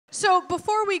So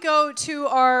before we go to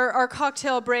our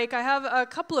cocktail break, I have a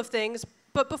couple of things.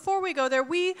 But before we go there,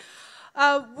 we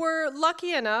were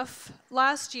lucky enough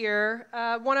last year,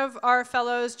 one of our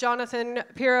fellows, Jonathan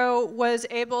Pirro, was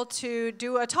able to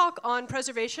do a talk on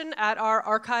preservation at our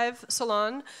archive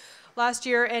salon last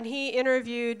year, and he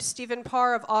interviewed Stephen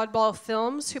Parr of Oddball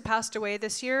Films, who passed away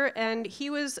this year, and he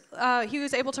was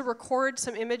able to record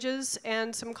some images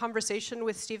and some conversation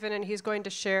with Stephen, and he's going to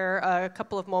share a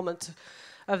couple of moments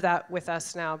of that with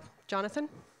us now. Jonathan?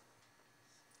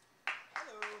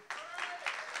 Hello.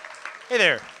 Hey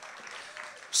there.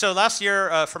 So last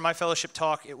year, for my fellowship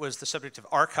talk, it was the subject of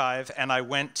archive, and I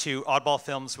went to Oddball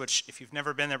Films, which, if you've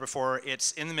never been there before,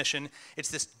 it's in the Mission. It's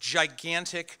this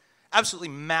gigantic, absolutely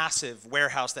massive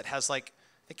warehouse that has like,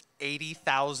 I think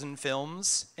 80,000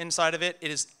 films inside of it.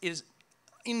 It is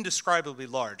indescribably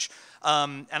large.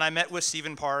 And I met with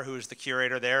Stephen Parr, who is the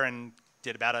curator there, and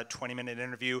did about a 20-minute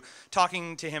interview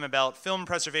talking to him about film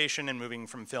preservation and moving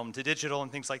from film to digital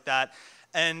and things like that.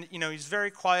 And you know, he's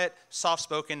very quiet,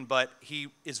 soft-spoken, but he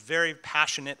is very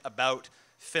passionate about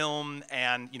film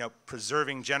and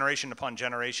preserving generation upon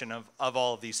generation of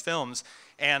all of these films.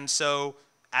 And so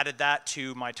added that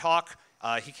to my talk.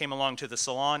 He came along to the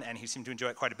salon and he seemed to enjoy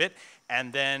it quite a bit.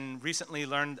 And then recently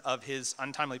learned of his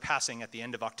untimely passing at the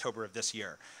end of October of this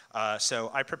year.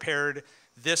 So I prepared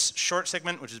this short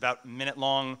segment, which is about a minute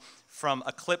long, from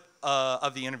a clip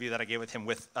of the interview that I gave with him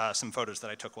with some photos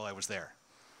that I took while I was there.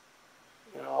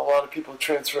 You know, a lot of people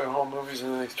transfer home movies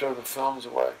and then they throw the films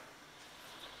away.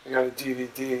 They got a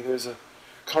DVD. There's a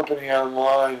company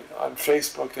online on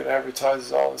Facebook that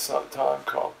advertises all this all the time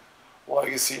called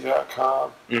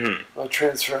Legacy.com. They'll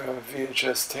transfer a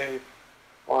VHS tape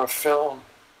or a film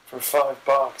for $5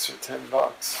 or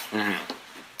 $10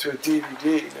 to a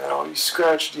DVD. Now you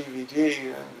scratch DVD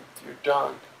and you're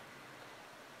done.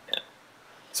 Yeah.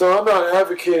 So I'm not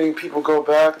advocating people go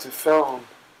back to film.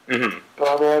 But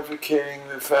I'm advocating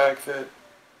the fact that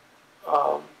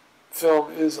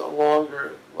film is a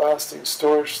longer lasting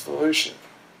storage solution.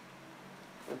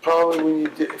 And probably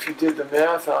when if you did the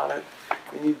math on it,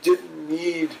 and you didn't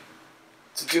need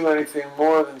to do anything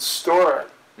more than store it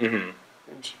and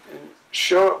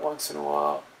show it once in a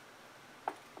while,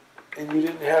 and you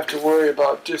didn't have to worry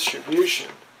about distribution,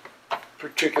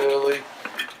 particularly,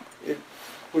 it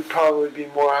would probably be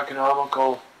more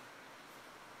economical,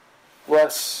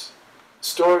 less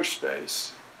storage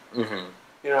space. You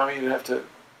know, you'd have to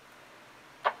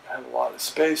have a lot of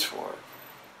space for it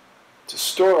to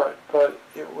store it, but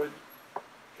it would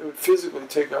physically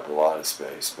take up a lot of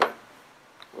space, but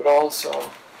it would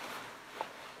also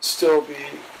still be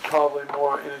probably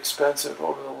more inexpensive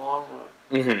over the long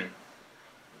run.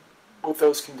 With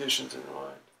those conditions in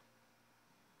mind.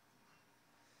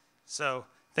 So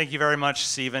thank you very much,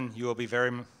 Stephen. You will be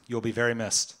very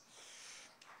missed.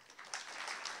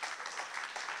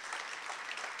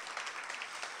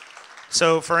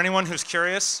 So for anyone who's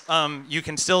curious, you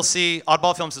can still see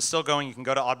Oddball Films is still going. You can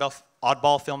go to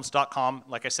oddballfilms.com.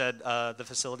 Like I said, the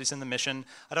facility's in the Mission.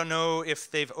 I don't know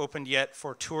if they've opened yet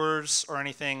for tours or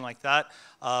anything like that,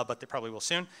 but they probably will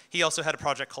soon. He also had a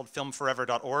project called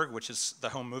filmforever.org, which is the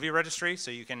home movie registry.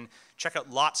 So you can check out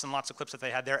lots and lots of clips that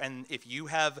they had there. And if you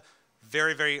have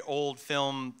very, very old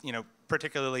film,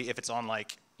 particularly if it's on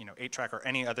like 8-track or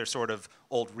any other sort of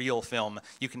old reel film,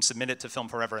 you can submit it to Film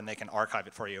Forever and they can archive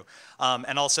it for you.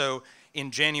 And also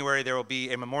in January, there will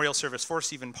be a memorial service for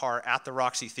Stephen Parr at the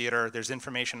Roxy Theater. There's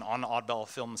information on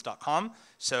oddballfilms.com.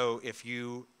 So if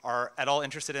you are at all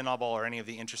interested in Oddball or any of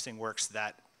the interesting works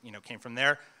that came from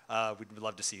there, we'd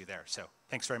love to see you there. So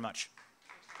thanks very much.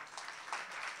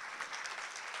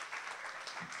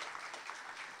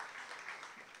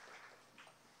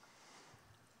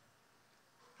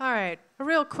 All right, a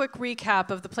real quick recap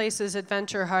of the places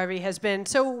adventure Harvey has been.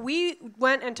 So we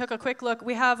went and took a quick look.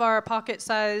 We have our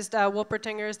pocket-sized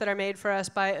Wolpertingers that are made for us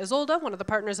by Isolde, one of the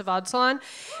partners of Odd Salon.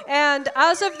 And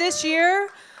as of this year,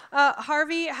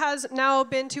 Harvey has now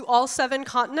been to all 7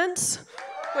 continents,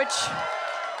 which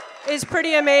is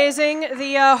pretty amazing.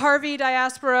 The Harvey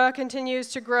diaspora continues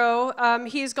to grow.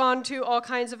 He's gone to all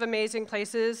kinds of amazing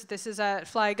places. This is at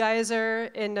Fly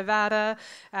Geyser in Nevada,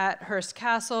 at Hearst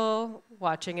Castle,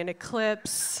 watching an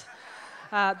eclipse.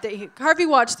 Harvey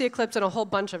watched the eclipse in a whole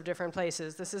bunch of different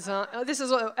places. This is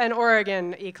an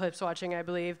Oregon eclipse watching, I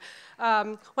believe.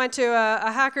 Went to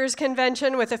a hackers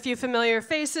convention with a few familiar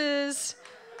faces.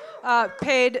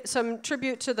 Paid some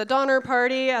tribute to the Donner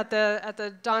Party at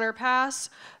the Donner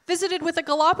Pass. Visited with a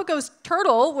Galapagos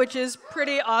turtle, which is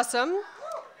pretty awesome.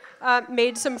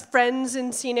 Made some friends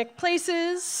in scenic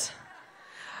places.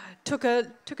 Took a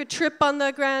trip on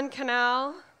the Grand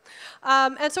Canal.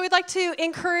 And so we'd like to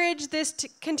encourage this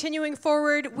continuing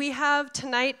forward. We have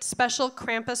tonight special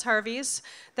Krampus Harveys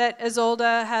that Isolde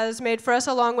has made for us,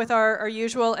 along with our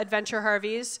usual Adventure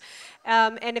Harveys.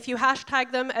 And if you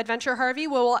hashtag them Adventure Harvey,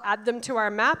 we will add them to our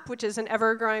map, which is an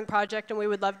ever-growing project, and we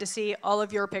would love to see all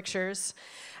of your pictures.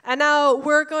 And now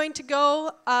we're going to go.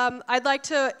 I'd like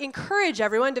to encourage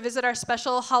everyone to visit our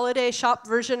special holiday shop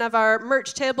version of our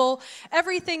merch table.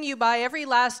 Everything you buy, every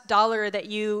last dollar that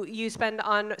you spend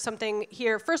on something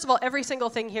here, first of all, every single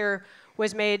thing here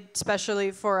was made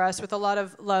specially for us with a lot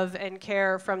of love and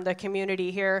care from the community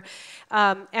here.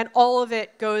 And all of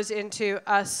it goes into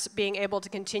us being able to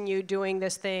continue doing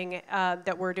this thing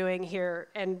that we're doing here,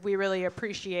 and we really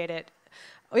appreciate it.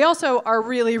 We also are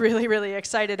really, really, really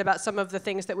excited about some of the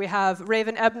things that we have.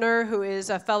 Raven Ebner, who is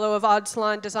a fellow of Odd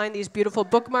Salon, designed these beautiful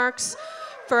bookmarks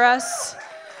for us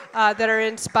that are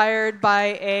inspired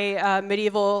by a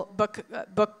medieval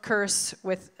book curse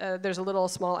with, there's a little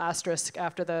small asterisk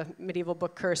after the medieval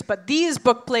book curse, but these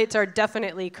book plates are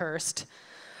definitely cursed.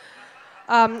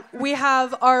 We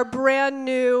have our brand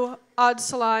new Odd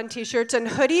Salon t-shirts and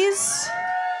hoodies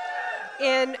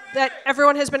that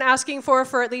everyone has been asking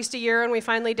for at least a year, and we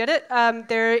finally did it.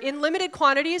 They're in limited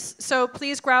quantities, so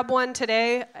please grab one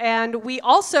today. And we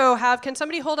also have, can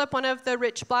somebody hold up one of the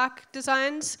Rich Black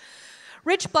designs?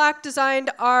 Rich Black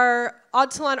designed our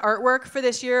Odd Salon artwork for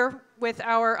this year with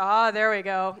our, there we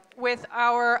go, with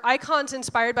our icons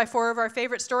inspired by 4 of our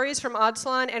favorite stories from Odd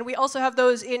Salon, and we also have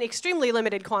those in extremely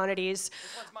limited quantities.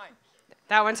 This one's mine.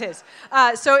 That one's his.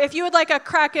 So if you would like a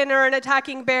kraken or an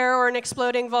attacking bear or an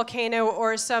exploding volcano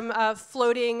or some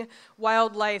floating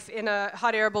wildlife in a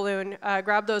hot air balloon,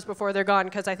 grab those before they're gone,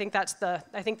 because I think that's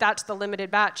the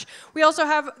limited batch. We also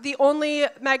have the only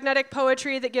magnetic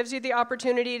poetry that gives you the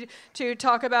opportunity to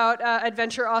talk about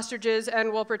adventure ostriches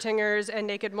and Wolpertingers and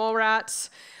naked mole rats.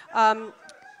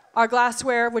 Our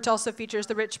glassware, which also features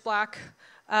the Rich Black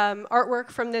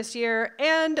artwork from this year,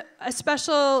 and a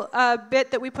special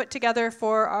bit that we put together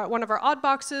for one of our odd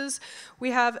boxes.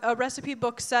 We have a recipe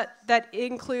book set that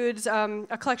includes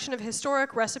a collection of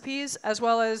historic recipes, as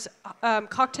well as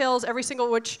cocktails, every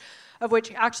single of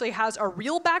which actually has a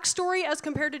real backstory as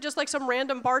compared to just like some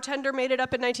random bartender made it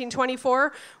up in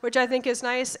 1924, which I think is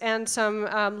nice, and some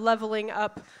leveling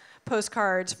up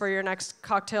postcards for your next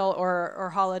cocktail or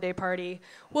holiday party.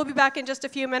 We'll be back in just a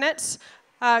few minutes.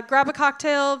 Grab a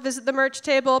cocktail, visit the merch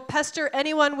table, pester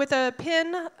anyone with a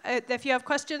pin if you have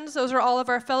questions. Those are all of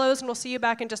our fellows, and we'll see you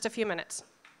back in just a few minutes.